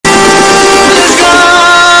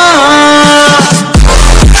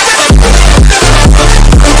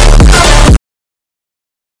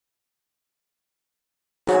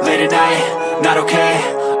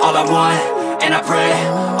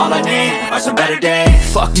better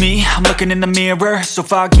days. Fuck me, I'm looking in the mirror, so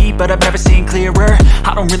foggy, but I've never seen clearer.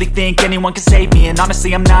 I don't really think anyone can save me, and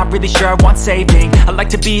honestly I'm not really sure I want saving. I like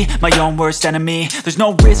to be my own worst enemy. There's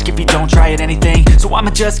no risk if you don't try at anything, so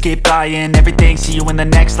I'ma just keep buying everything. See you in the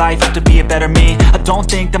next life, hope to be a better me. I don't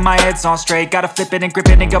think that my head's on straight, gotta flip it and grip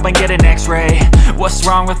it and go and get an x-ray. What's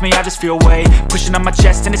wrong with me? I just feel weight pushing on my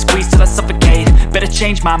chest and it squeezes till I suffocate. Better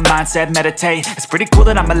change my mindset, meditate. It's pretty cool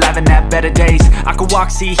that I'm alive and have better days. I could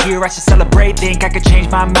walk, see, hear, I should celebrate. Think I could change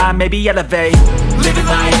my mind, maybe elevate. Living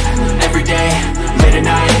life, everyday, late at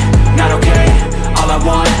night, not okay. All I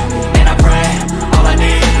want, and I pray, all I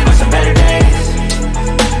need are some better days.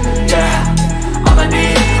 Yeah, all I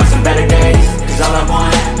need are some better days. Cause all I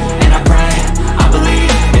want, and I pray, I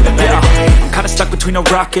believe in the better days. Kinda stuck between a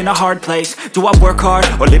rock and a hard place. Do I work hard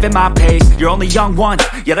or live at my pace? You're only young once,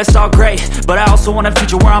 yeah that's all great, but I also want a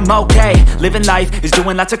future where I'm okay. Living life is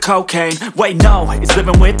doing lots of cocaine. Wait no, it's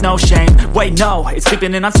living with no shame. Wait no, it's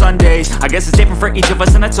sleeping in on Sundays. I guess it's different for each of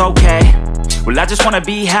us and that's okay. Well I just wanna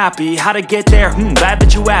be happy. How to get there? Glad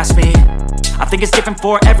that you asked me. I think it's different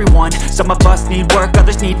for everyone. Some of us need work,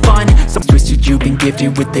 others need fun. Some twisted, you've been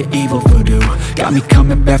gifted with the evil voodoo. Got me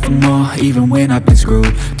coming back for more, even when I've been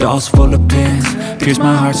screwed. Dolls full of pins, pierce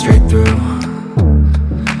my heart straight through.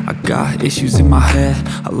 I got issues in my head,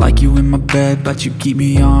 I like you in my bed, but you keep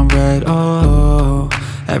me on red. Oh,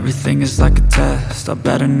 everything is like a test. I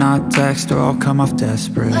better not text or I'll come off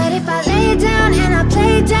desperate. But if I lay down and I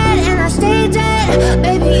play dead and I stay dead,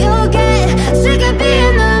 baby you'll get sick of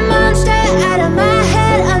being the monster out of my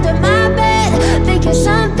head, under my bed, thinking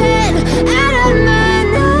something out of my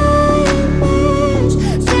nightmares,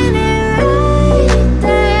 standing right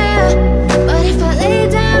there. But if I lay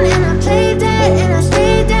down and I play dead and I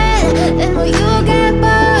stay dead, then will you get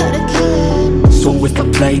bored of killing? So if I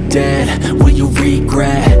play dead, will you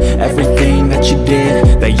regret everything that you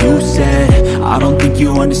did, that you said? I don't think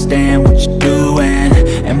you understand what you're doing,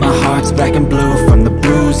 and my heart's black and blue from the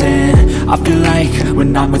bruising. I feel like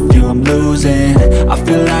when I'm with you I'm losing. I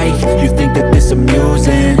feel like you think that this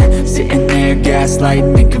amusing, sitting there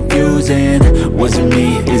gaslighting and confusing. Was it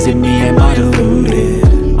me? Is it me? Am I deluded?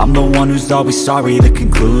 I'm the one who's always sorry, the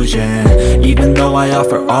conclusion, even though I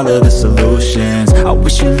offer all of the solutions. I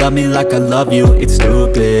wish you loved me like I love you, it's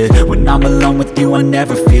stupid. When I'm alone with you I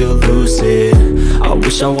never feel lucid. I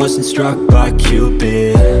wish I wasn't struck by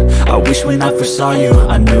Cupid. I wish when I first saw you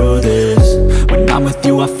I knew this. When I'm with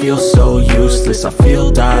you I feel so useless, I feel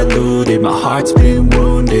diluted, my heart's been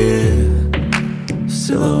wounded.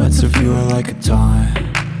 Silhouettes of you are like a taunt,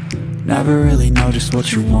 never really know just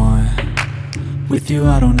what you want. With you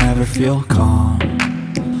I don't ever feel calm,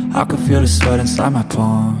 I can feel the sweat inside my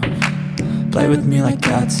palm. Play with me like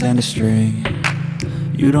cats and a string.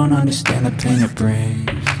 You don't understand the pain it brings.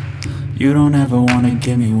 You don't ever wanna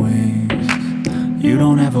give me wings. You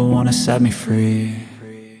don't ever wanna set me free.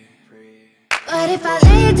 But if I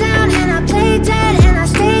lay down and I play dead and I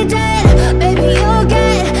stay dead, baby you'll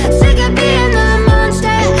get sick of being the monster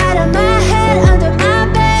out of my head, under my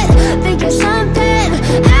bed, thinking something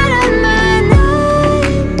out of my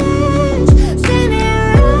nightmares, standing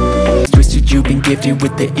right. Twisted, you've been gifted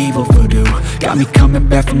with the evil voodoo. Got me coming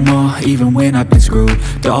back for more, even when I've been screwed.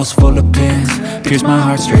 Dolls full of pins, pierce my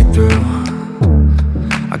heart straight through.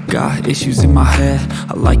 I got issues in my head,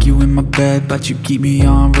 I like you in my bed, but you keep me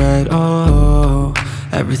on red. Oh,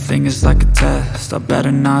 everything is like a test. I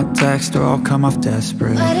better not text or I'll come off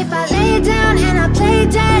desperate. But if I lay down and I play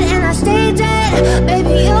dead and I stay dead,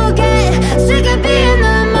 baby you'll get sick of being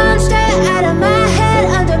the monster out of my head,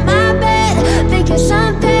 under my bed, thinking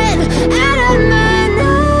something out of my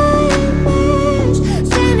nightmares,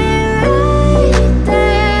 standing right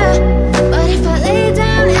there. But if I lay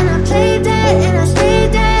down and I play dead and I stay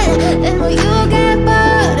dead, then will you get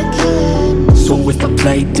bored of killing? So if I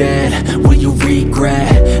play dead, will you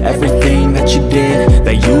regret everything that you did,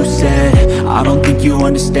 that you said? I don't think you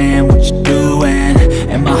understand what you're doing,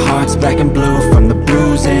 and my heart's black and blue from the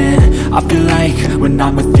bruising. I feel like when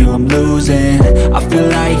I'm with you I'm losing. I feel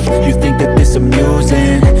like you think that this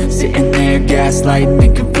amusing, sitting there gaslighting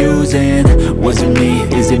and confusing. Was it me?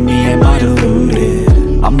 Is it me? Am I deluded?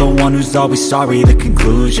 I'm the one who's always sorry, the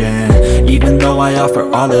conclusion, even though I offer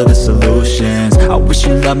all of the solutions. I wish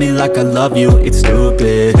you loved me like I love you, it's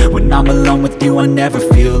stupid. When I'm alone with you I never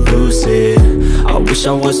feel lucid. I wish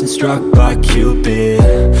I wasn't struck by Cupid.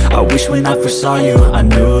 I wish when I first saw you I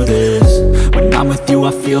knew this. When I'm with you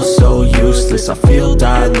I feel so useless, I feel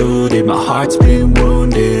diluted, my heart's been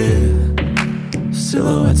wounded.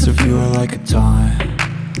 Silhouettes of you are like a taunt,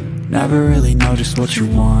 never really know just what you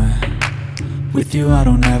want. With you I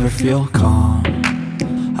don't ever feel calm,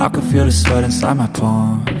 I can feel the sweat inside my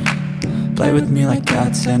palm. Play with me like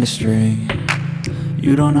cats and a string.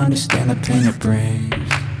 You don't understand the pain it brings.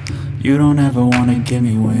 You don't ever wanna give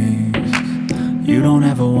me wings. You don't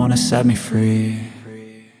ever wanna set me free.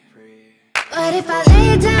 But if I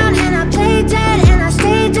lay down and I play dead and I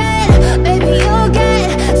stay dead, baby, you'll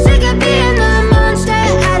get sick of being the monster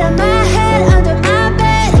out of my head, under my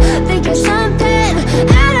bed, thinking something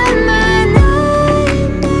out of my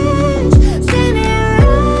nightmares. See me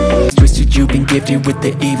right. Twisted, you've been gifted with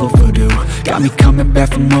the evil voodoo. Got me coming back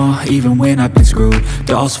for more, even when I've been screwed.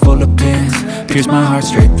 Dolls full of pins, pierce my heart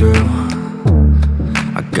straight through.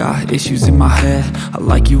 I got issues in my head. I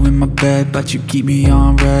like you in my bed, but you keep me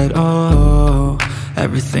on red. Oh,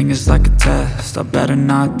 everything is like a test. I better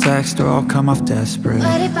not text or I'll come off desperate.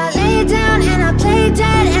 But if I lay down and I play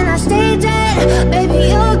dead and I stay dead, baby,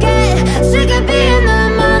 you'll get sick of being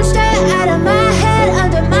the monster out of my head,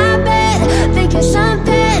 under my bed, thinking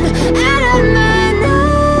something out of my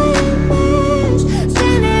nightmares.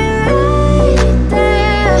 See me right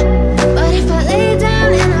there. But if I lay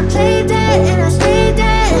down and I play dead and I stay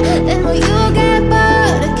dead, then will you get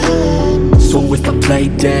bored of killing? So if I play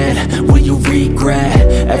dead, will you regret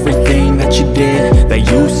everything that you did, that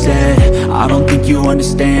you said? I don't think you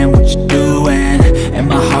understand what you're doing, and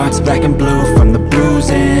my heart's black and blue from the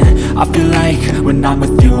bruising. I feel like when I'm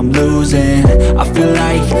with you I'm losing. I feel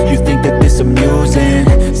like you think that this amusing,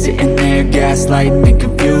 sitting there gaslighting and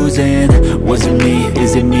confusing. Was it me?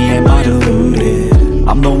 Is it me? Am I deluded?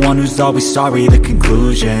 I'm the one who's always sorry, the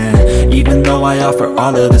conclusion, even though I offer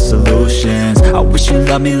all of the solutions. I wish you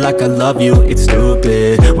loved me like I love you, it's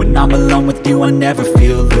stupid. When I'm alone with you I never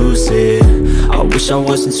feel lucid. I wish I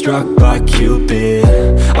wasn't struck by Cupid.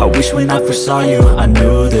 I wish when I first saw you I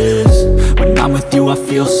knew this. When I'm with you I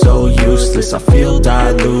feel so useless. I feel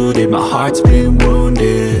diluted, my heart's been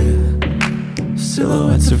wounded.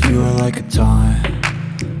 Silhouettes of you are like a taunt.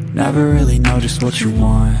 Never really know just what you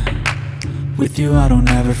want. With you I don't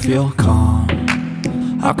ever feel calm.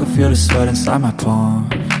 I can feel the sweat inside my palm.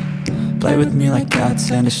 Play with me like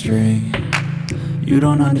cats and a string. You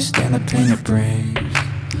don't understand the pain it brings.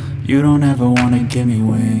 You don't ever wanna give me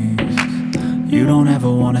wings. You don't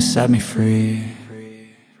ever wanna set me free.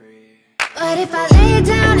 But if I lay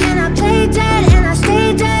down and I play dead and I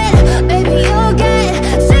stay dead, baby, you'll get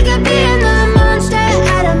sick of being the monster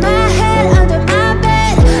out of my head, under my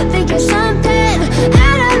bed, thinking something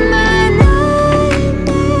out of my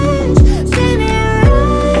nightmares. See me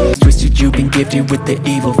right. Twisted, you've been gifted with the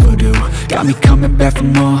evil voodoo. Got me coming back for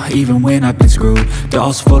more, even when I've been screwed.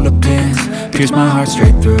 Dolls full of pins, pierce my heart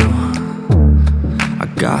straight through. I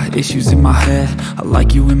got issues in my head. I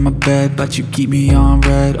like you in my bed, but you keep me on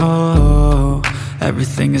red. Oh,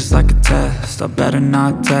 everything is like a test. I better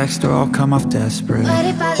not text or I'll come off desperate. But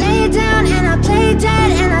if I lay down and I play dead